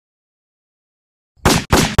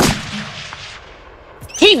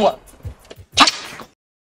Teamwork.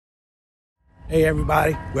 Hey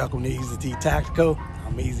everybody, welcome to Easy T Tactical.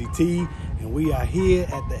 I'm Easy T, and we are here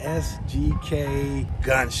at the SGK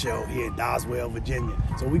gun show here in Doswell, Virginia.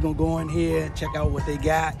 So we're gonna go in here, check out what they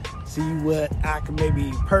got, see what I can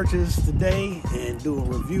maybe purchase today and do a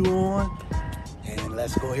review on. And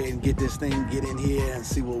let's go ahead and get this thing, get in here and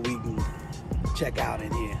see what we can check out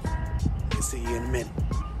in here. We'll see you in a minute.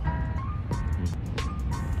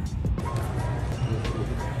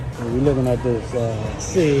 We're looking at this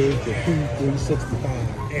SIG, the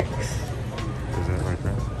P365X. Is that right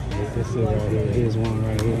there? Yeah, this is right here. Here's one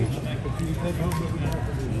right here. Did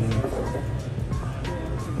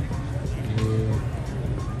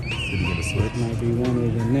you get a switch? This might be one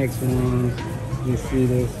of the next ones. You see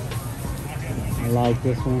this? I like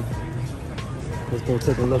this one. Let's go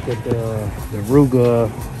take a look at the Ruger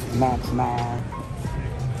Notch 9.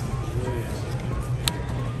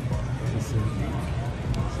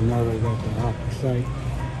 Now they got the optic sight.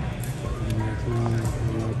 Next one,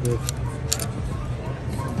 like this.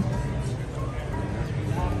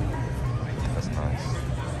 That's nice.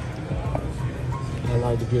 I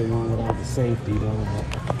like to get one without the safety though.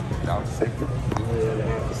 Without the safety? Yeah,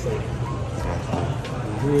 without the safety.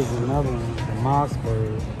 And here's another one, the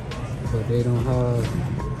Mossberg, but they don't have,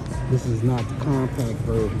 this is not the compact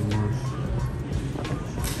version one.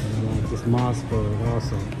 And I like this Mossberg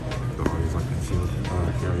also. Always like concealed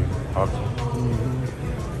carry option.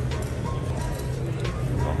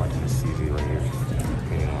 I'm liking the CV right here.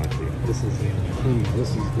 This is the Kimber. This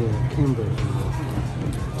is the Kimber.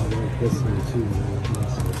 I like this one too.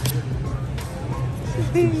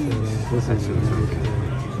 This is the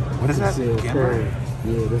what is that? Kimber?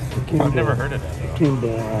 Yeah, this is the Kimber. I've never heard of that.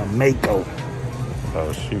 Kimber Mako.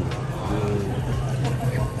 Oh shoot.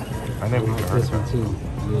 Yeah. I never even heard this of one that. too.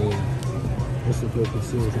 Yeah. This is a good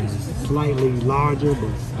concealed one. Slightly larger,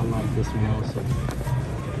 but I like this one also.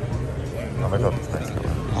 Oh, I thought this nice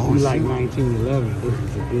color. Oh, you like 1911? This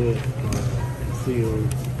is a good concealed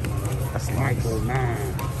That's Micro 9.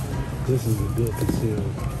 This is a good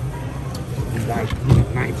concealed. You like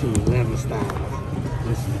 1911 style.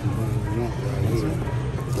 This is the one you want right here.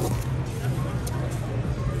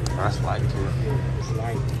 That's light too. It's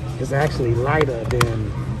light. It's actually lighter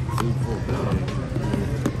than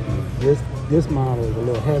this model is a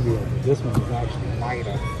little heavier, but this one is actually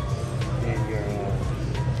lighter than your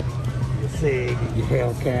SIG and your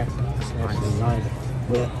Hellcat. It's actually lighter.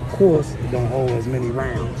 But of course, it don't hold as many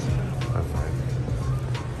rounds. That's right.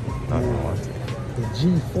 Not gonna want to. The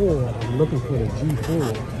G4, I'm looking for the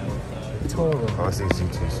G4 Toro. Oh, I see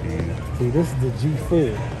G2C. See, this is the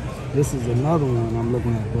G4. This is another one I'm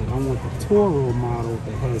looking at, but I want the Toro model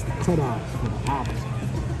that has the cutouts for the optics.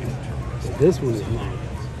 So this one is nice.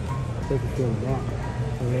 Take a feel of that.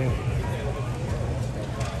 Yeah.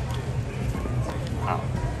 Wow.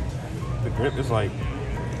 The grip is like,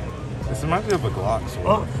 this reminds me of a Glock sort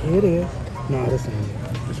of. Oh, it is. No, this one.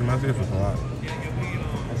 This reminds me of a Glock.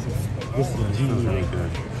 This is the G. Feels really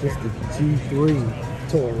good. This is the G3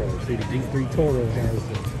 Toro. See, the G3 Toro has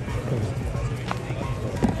the cutout.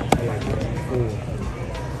 I like the G4.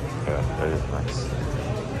 Yeah, that is nice.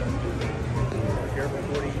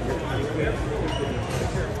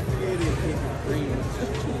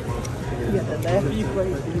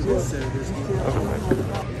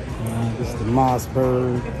 This is the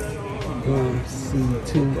Mossberg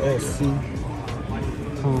MC2SC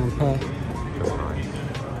compact. That's nice.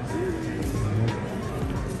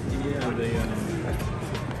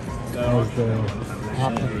 There's the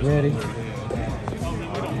optic ready.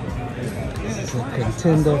 This is a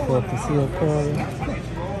contender for a concealed carry.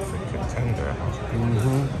 Contender,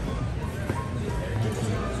 huh?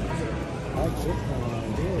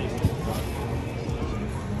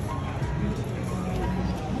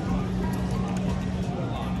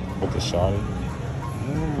 With the shotty?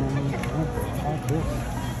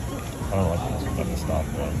 I don't like this, but the stock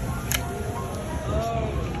one.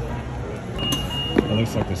 It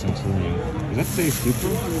looks like the Centurion. Does that say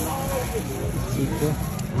Super? Super.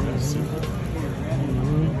 Yeah, Super.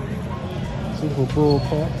 Super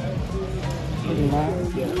bullpup. Pretty nice.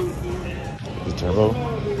 The turbo?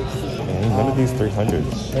 Man, none of these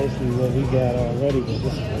 300s. Basically what we got already, but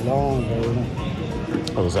this is a long version.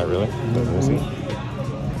 Oh, is that really?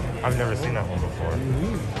 I've never seen that one before.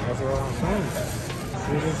 That's what I'm saying.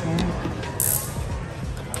 See this one?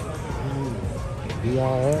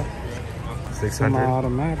 DRF. 600?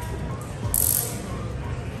 Semi-automatic.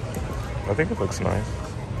 I think it looks nice.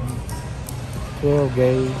 12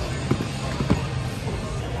 gauge.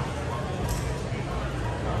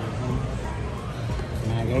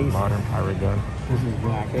 Mag 8. Ace. Modern pirate gun. This is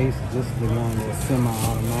Black Ace. This is the one that's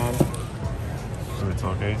semi-automatic. So the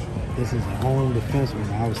 12 gauge. This is a home defense one.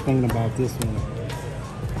 I was thinking about this one.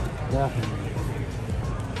 Definitely.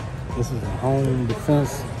 This is a home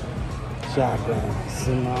defense shotgun.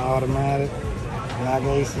 Semi-automatic. Black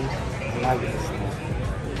Aces. I like this stuff.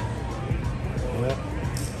 Yep.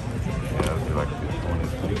 Yeah, I feel like this one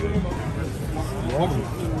is pretty good. Yep.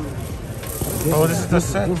 Oh, this is the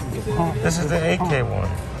set. This is the AK one.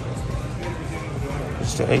 This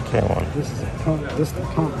is the AK one. This is the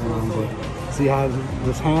pump one, but see how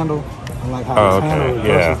this handle? I like how this handle is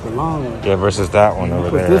versus the long one. Yeah, versus that one over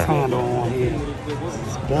there. Put this handle on here,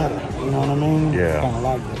 it's better. You know what I mean? Yeah. Kind of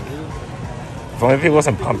like that. If only if it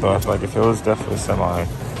wasn't pumped off, like if it was definitely semi.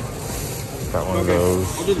 Got one of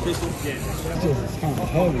those. It's kind of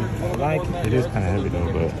heavy, but I like it. It is kind of heavy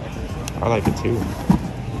though, but I like it too. Yeah,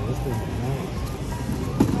 this thing is nice.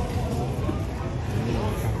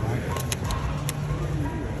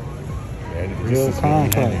 Yeah, Real this is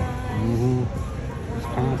compact. really heavy. It's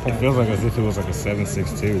compact. It feels like as if it was like a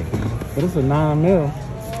 7.62. But it's a 9 mil. I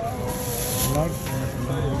like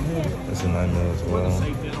it. It's a 9 mil as well.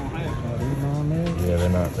 Yeah, they're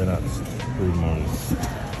not screwed ones.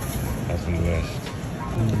 That's in the West.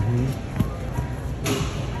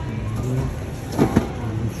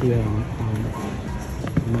 See how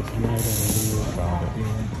much lighter it is. Found it.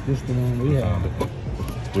 This the one we have.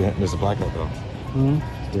 There's a blackout though.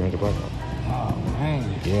 It's 300 blackout. Oh man.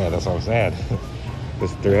 Yeah, that's all sad.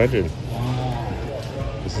 It's 300.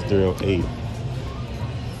 Wow. This is 308.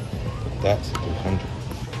 That's 300.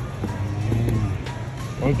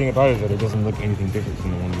 Only thing about it is that it doesn't look anything different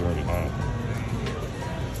from the one we already have.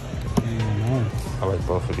 I like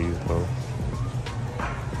both of these though.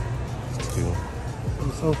 It's two.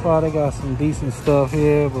 So far they got some decent stuff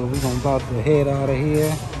here, but we're gonna about to head out of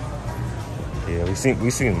here. Yeah,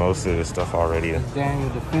 we seen most of this stuff already. Daniel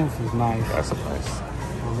Defense is nice. That's nice.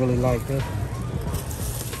 I really like this one.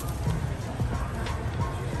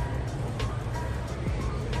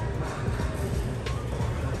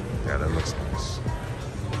 Yeah, that looks nice.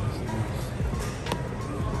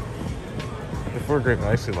 The Ford Grape,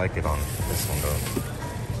 I actually like it on this one though.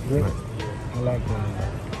 Grip. I like the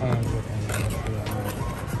hand grip on that.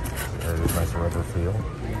 There's a nice rubber feel.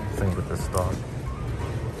 Same with the stock.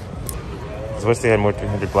 I wish they had more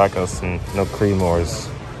 300 blackouts and no Creedmoors.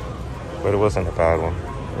 But it wasn't a bad one.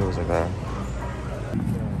 It wasn't bad.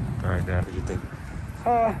 Alright, Dan, what do you think?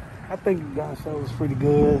 I think the gun show was pretty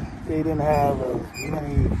good. They didn't have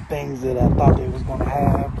many things that I thought they was gonna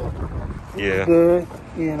have, but it was good.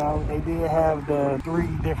 You know, they did have the 3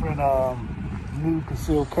 different new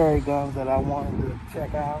concealed carry guns that I wanted to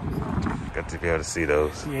check out. Got to be able to see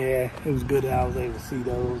those. Yeah, it was good that I was able to see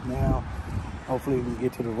those. Now, hopefully we can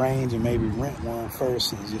get to the range and maybe rent one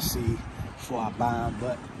first and just see before I buy them.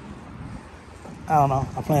 But I don't know.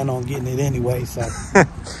 I plan on getting it anyway. So,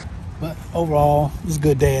 but overall, it's a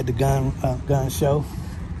good day at the gun show.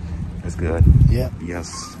 It's good. Yep.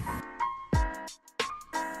 Yes.